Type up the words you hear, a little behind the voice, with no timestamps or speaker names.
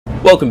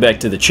Welcome back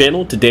to the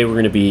channel. Today we're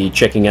going to be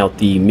checking out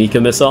the Mica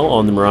missile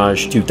on the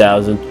Mirage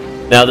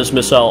 2000. Now this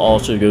missile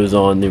also goes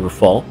on the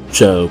Rafale,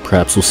 so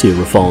perhaps we'll see a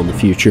Rafale in the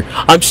future.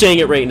 I'm saying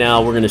it right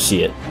now, we're going to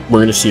see it. We're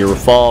going to see a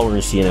Rafale, we're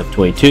going to see an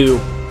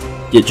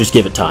F-22. Just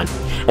give it time.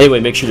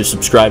 Anyway, make sure to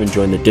subscribe and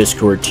join the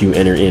Discord to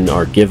enter in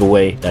our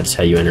giveaway. That's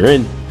how you enter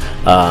in.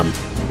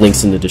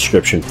 Links in the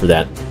description for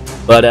that.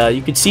 But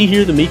you can see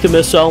here the Mica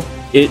missile,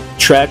 it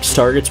tracks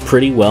targets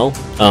pretty well.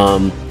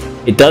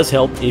 It does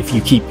help if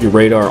you keep your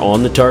radar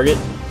on the target,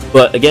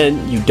 but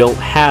again, you don't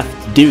have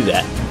to do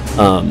that.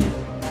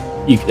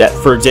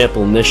 For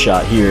example, in this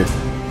shot here,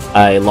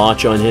 I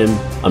launch on him,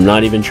 I'm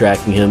not even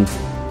tracking him,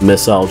 the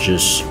missile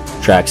just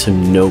tracks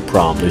him no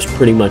problem. There's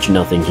pretty much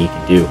nothing he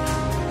can do.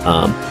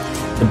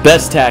 The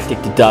best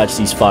tactic to dodge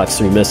these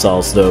Fox-3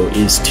 missiles, though,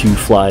 is to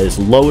fly as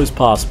low as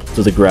possible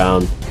to the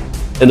ground,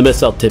 and the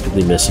missile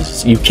typically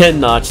misses. You can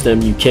notch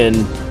them, you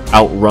can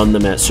outrun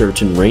them at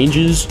certain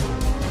ranges,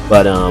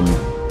 but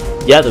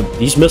yeah,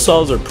 these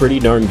missiles are pretty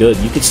darn good.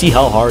 You can see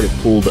how hard it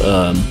pulled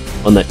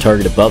on that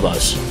target above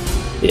us.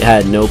 It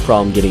had no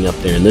problem getting up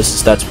there, and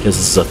that's because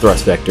this is a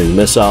thrust vectoring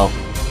missile,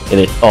 and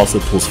it also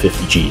pulls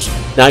 50 Gs.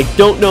 Now, I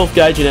don't know if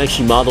Gaijin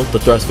actually modeled the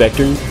thrust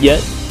vectoring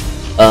yet.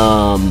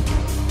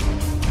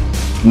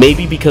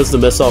 Maybe because the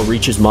missile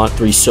reaches Mach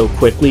 3 so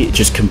quickly, it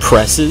just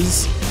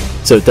compresses,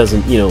 so it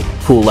doesn't,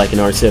 pull like an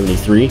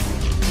R-73.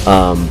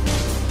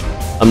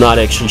 I'm not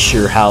actually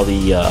sure how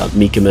the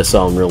Mica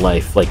missile in real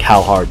life, like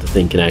how hard the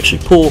thing can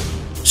actually pull.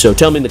 So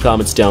tell me in the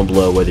comments down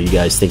below whether you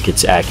guys think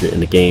it's accurate in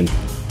the game.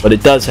 But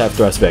it does have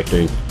thrust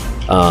vectoring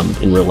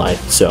in real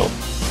life, so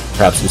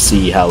perhaps we'll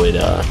see how it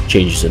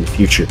changes in the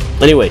future.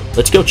 Anyway,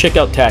 let's go check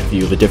out TAC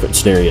view of a different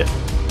scenario.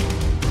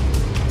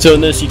 So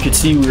in this, you can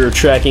see we were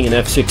tracking an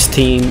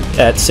F-16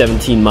 at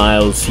 17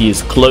 miles. He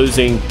is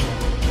closing,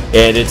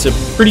 and it's a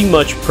pretty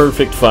much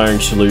perfect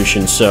firing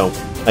solution. So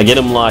I get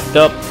him locked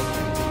up.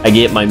 I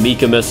get my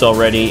Mica missile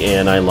ready,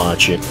 and I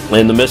launch it.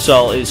 And the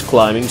missile is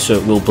climbing, so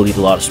it will bleed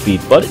a lot of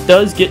speed, but it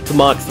does get to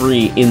Mach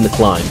 3 in the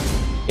climb.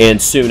 And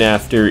soon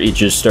after, it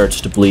just starts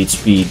to bleed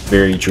speed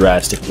very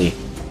drastically.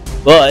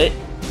 But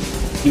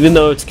even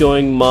though it's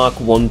going Mach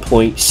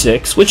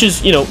 1.6, which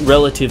is,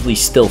 relatively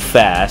still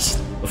fast,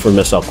 but for a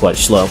missile quite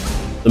slow,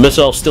 the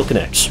missile still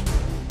connects.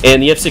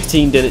 And the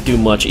F-16 didn't do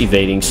much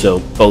evading, so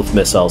both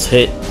missiles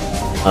hit.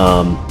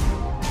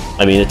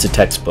 I mean, it's a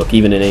textbook.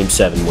 Even an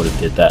AIM-7 would have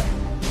did that.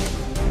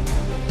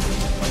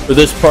 For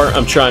this part,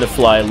 I'm trying to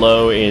fly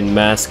low and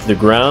mask the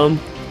ground,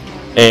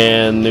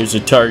 and there's a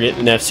target,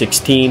 an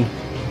F-16.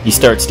 He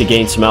starts to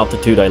gain some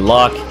altitude. I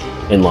lock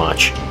and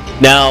launch.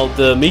 Now,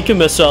 the Mica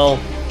missile,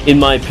 in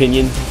my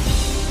opinion,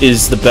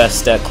 is the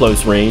best at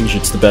close range.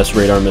 It's the best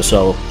radar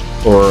missile,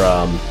 or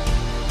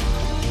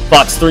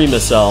Fox-3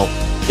 missile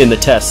in the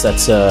test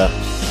that's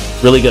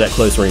really good at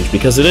close range,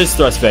 because it is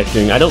thrust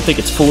vectoring. I don't think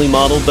it's fully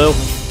modeled, though.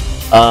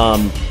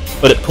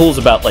 But it pulls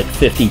about like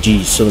 50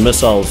 Gs, so the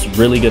missile is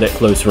really good at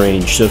close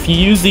range. So if you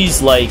use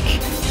these like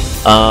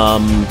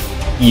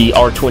the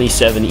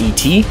R-27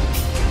 ET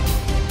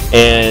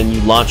and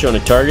you launch on a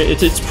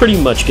target, it's pretty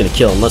much going to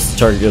kill unless the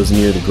target goes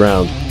near the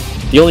ground.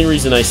 The only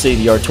reason I say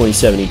the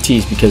R-27 ET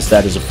is because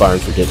that is a fire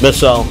and forget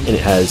missile, and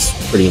it has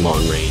pretty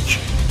long range.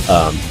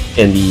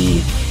 And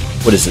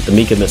the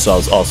Mica missile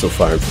is also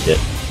fire and forget.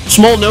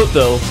 Small note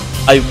though,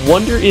 I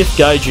wonder if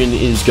Gaijin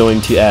is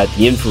going to add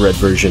the infrared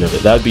version of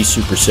it. That would be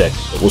super sick,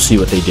 but we'll see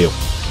what they do.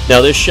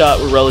 Now this shot,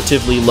 we're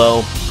relatively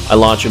low. I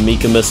launch a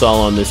Mica missile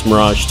on this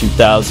Mirage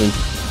 2000,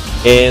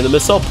 and the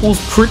missile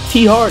pulls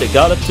pretty hard. It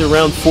got up to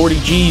around 40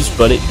 Gs,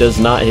 but it does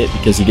not hit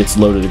because he gets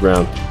low to the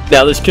ground.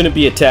 Now this couldn't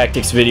be a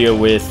tactics video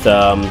with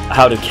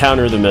how to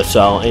counter the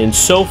missile, and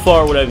so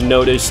far what I've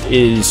noticed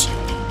is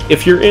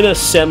if you're in a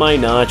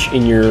semi-notch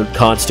and you're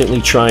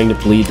constantly trying to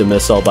bleed the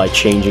missile by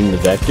changing the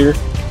vector,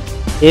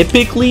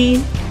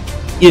 typically,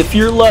 if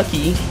you're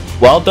lucky,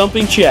 while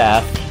dumping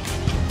chaff,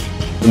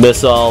 the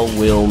missile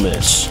will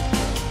miss.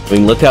 I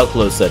mean, look how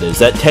close that is.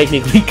 That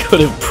technically could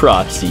have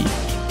proxied.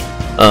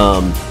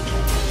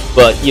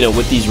 But,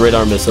 with these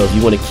radar missiles,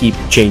 you want to keep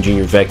changing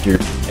your vector,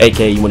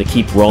 aka you want to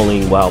keep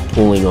rolling while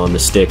pulling on the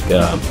stick,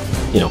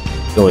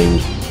 going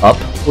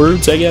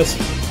upwards, I guess.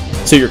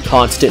 So you're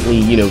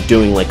constantly,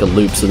 doing like a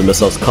loop, so the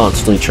missile's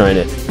constantly trying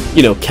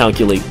to,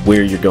 calculate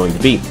where you're going to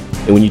be.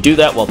 And when you do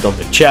that while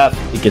dumping chaff,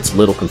 it gets a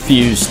little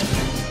confused,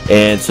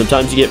 and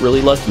sometimes you get really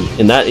lucky.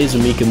 And that is a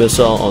Mica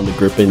missile on the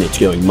Gripen. It's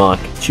going Mach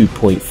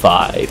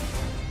 2.5.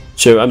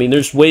 So, I mean,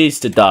 there's ways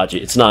to dodge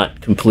it. It's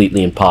not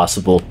completely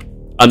impossible.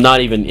 I'm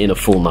not even in a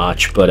full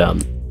notch, but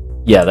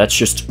yeah, that's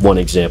just one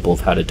example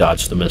of how to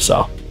dodge the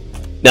missile.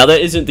 Now,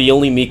 that isn't the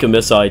only Mica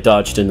missile I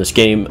dodged in this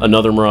game.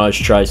 Another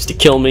Mirage tries to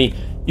kill me.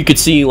 You could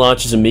see he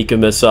launches a Mica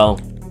missile.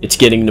 It's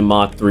getting to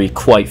Mach 3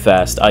 quite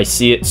fast. I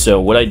see it,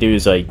 so what I do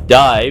is I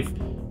dive.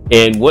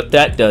 And what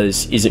that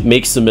does is it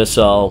makes the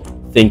missile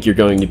think you're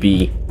going to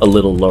be a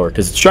little lower,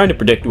 because it's trying to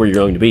predict where you're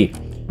going to be.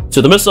 So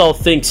the missile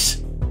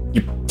thinks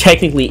you're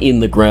technically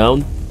in the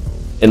ground,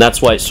 and that's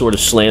why it sort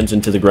of slams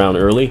into the ground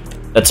early.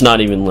 That's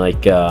not even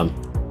like,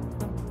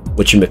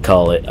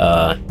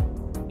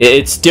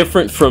 It's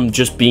different from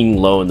just being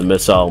low and the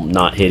missile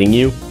not hitting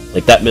you.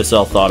 Like, that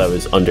missile thought I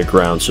was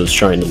underground, so it's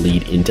trying to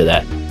lead into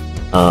that.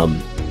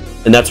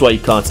 And that's why you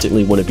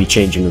constantly want to be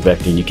changing your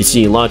vector. And you can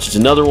see he launches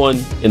another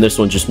one, and this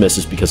one just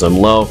misses because I'm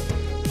low.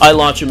 I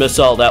launch a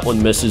missile, that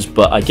one misses,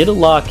 but I get a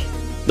lock.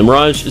 The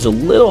Mirage is a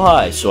little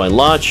high, so I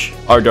launch,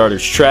 our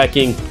darter's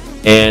tracking,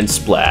 and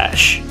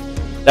splash.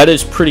 That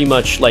is pretty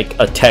much like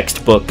a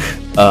textbook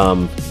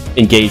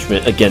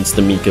engagement against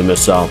the Mica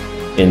missile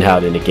and how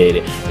to negate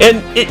it.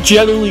 And it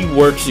generally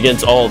works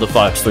against all the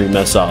Fox-3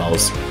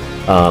 missiles.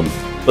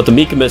 But the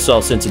Mica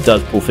missile, since it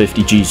does pull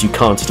 50 Gs, you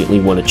constantly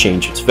want to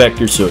change its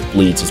vector so it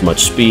bleeds as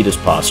much speed as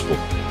possible.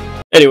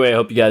 Anyway, I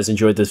hope you guys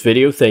enjoyed this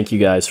video. Thank you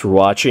guys for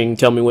watching.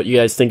 Tell me what you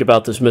guys think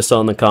about this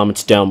missile in the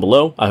comments down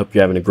below. I hope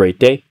you're having a great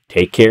day.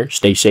 Take care,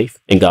 stay safe,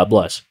 and God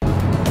bless.